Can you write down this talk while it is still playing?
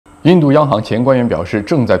印度央行前官员表示，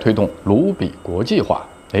正在推动卢比国际化。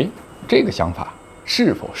这个想法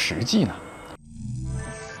是否实际呢？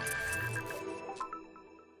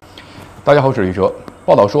大家好，我是李哲。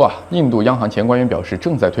报道说印度央行前官员表示，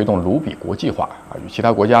正在推动卢比国际化与其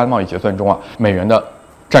他国家贸易结算中美元的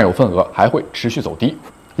占有份额还会持续走低。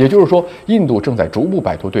也就是说，印度正在逐步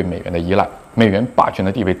摆脱对美元的依赖，美元霸权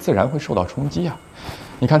的地位自然会受到冲击啊。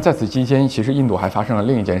你看，在此期间，其实印度还发生了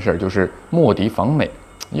另一件事，就是莫迪访美。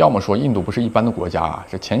要么说印度不是一般的国家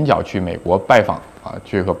是前脚去美国拜访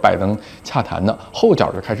去和拜登洽谈呢，后脚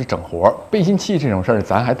就开始整活。背信弃义这种事儿，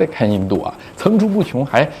咱还得看印度层出不穷，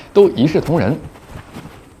还都一视同仁。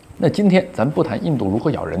那今天咱不谈印度如何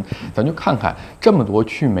咬人，咱就看看这么多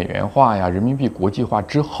去美元化人民币国际化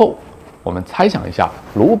之后，我们猜想一下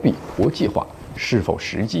卢比国际化是否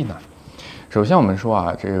实际呢？首先我们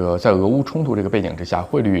说这个在俄乌冲突这个背景之下，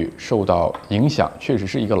汇率受到影响确实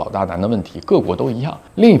是一个老大难的问题，各国都一样。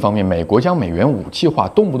另一方面，美国将美元武器化，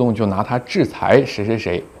动不动就拿它制裁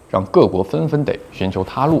谁，让各国纷纷得寻求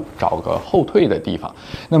他路，找个后退的地方。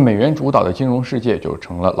那美元主导的金融世界就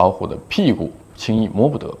成了老虎的屁股，轻易摸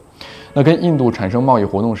不得。那跟印度产生贸易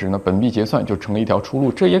活动时呢，本币结算就成了一条出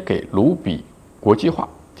路，这也给卢比国际化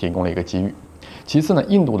提供了一个机遇。其次呢，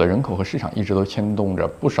印度的人口和市场一直都牵动着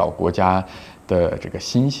不少国家的这个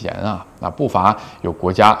心弦那不乏有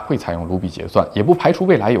国家会采用卢比结算，也不排除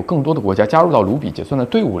未来有更多的国家加入到卢比结算的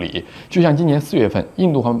队伍里。就像今年4月份，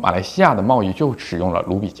印度和马来西亚的贸易就使用了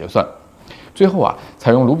卢比结算。最后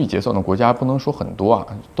采用卢比结算的国家不能说很多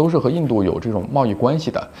都是和印度有这种贸易关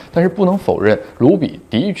系的。但是不能否认，卢比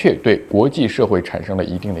的确对国际社会产生了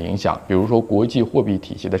一定的影响，比如说国际货币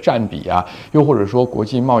体系的占比又或者说国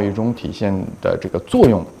际贸易中体现的这个作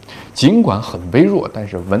用，尽管很微弱，但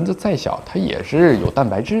是蚊子再小，它也是有蛋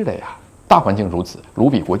白质的呀。大环境如此，卢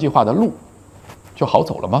比国际化的路就好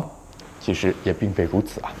走了吗？其实也并非如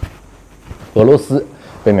此俄罗斯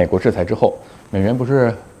被美国制裁之后，美元不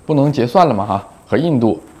是不能结算了吗？和印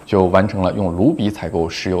度就完成了用卢比采购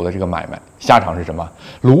石油的这个买卖，下场是什么？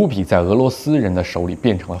卢比在俄罗斯人的手里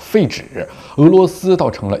变成了废纸，俄罗斯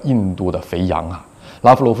倒成了印度的肥羊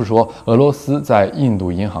拉夫罗夫说，俄罗斯在印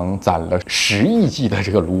度银行攒了10亿剂的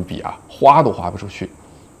这个卢比花都花不出去。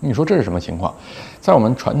你说这是什么情况？在我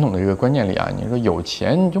们传统的这个观念里你说有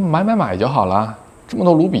钱你就买就好了，这么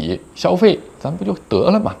多卢比消费咱不就得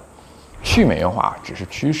了吗？去美元化只是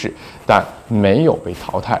趋势，但没有被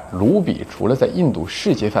淘汰。卢比除了在印度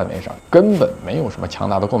世界范围上根本没有什么强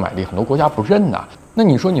大的购买力，很多国家不认那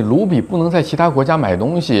你说你卢比不能在其他国家买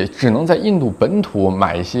东西，只能在印度本土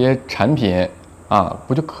买一些产品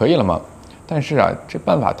不就可以了吗？但是这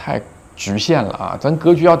办法太局限了咱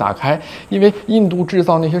格局要打开，因为印度制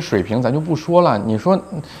造那些水平咱就不说了，你说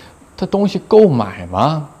它东西够买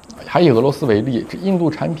吗？还以俄罗斯为例，这印度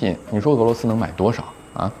产品，你说俄罗斯能买多少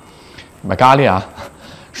买咖喱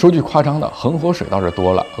说句夸张的，恒河水倒是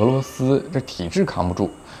多了，俄罗斯这体制扛不住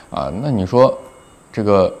那你说这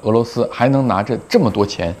个俄罗斯还能拿着这么多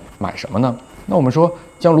钱买什么呢？那我们说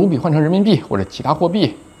将卢比换成人民币或者其他货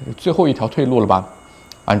币，最后一条退路了吧？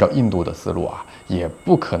按照印度的思路也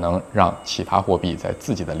不可能让其他货币在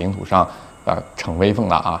自己的领土上逞威风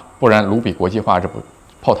了不然卢比国际化这不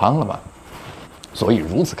泡汤了吗？所以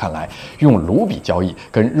如此看来，用卢比交易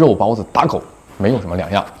跟肉包子打狗没有什么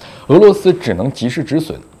两样，俄罗斯只能及时止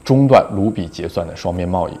损，中断卢比结算的双边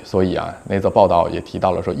贸易。所以那则报道也提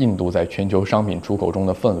到了说，印度在全球商品出口中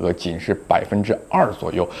的份额仅是2%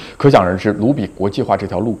左右，可想而知，卢比国际化这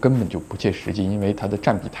条路根本就不切实际，因为它的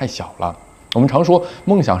占比太小了。我们常说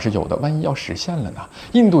梦想是有的，万一要实现了呢？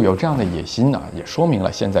印度有这样的野心也说明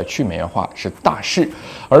了现在去美元化是大势。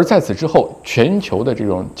而在此之后，全球的这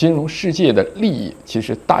种金融世界的利益，其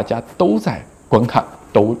实大家都在观看，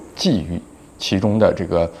都觊觎其中的这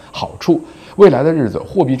个好处。未来的日子，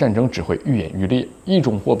货币战争只会愈演愈烈，一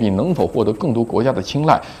种货币能否获得更多国家的青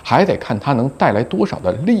睐，还得看它能带来多少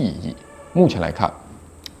的利益。目前来看，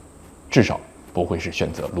至少不会是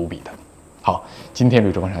选择卢比的。好，今天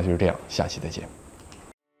绿洲观察就是这样，下期再见。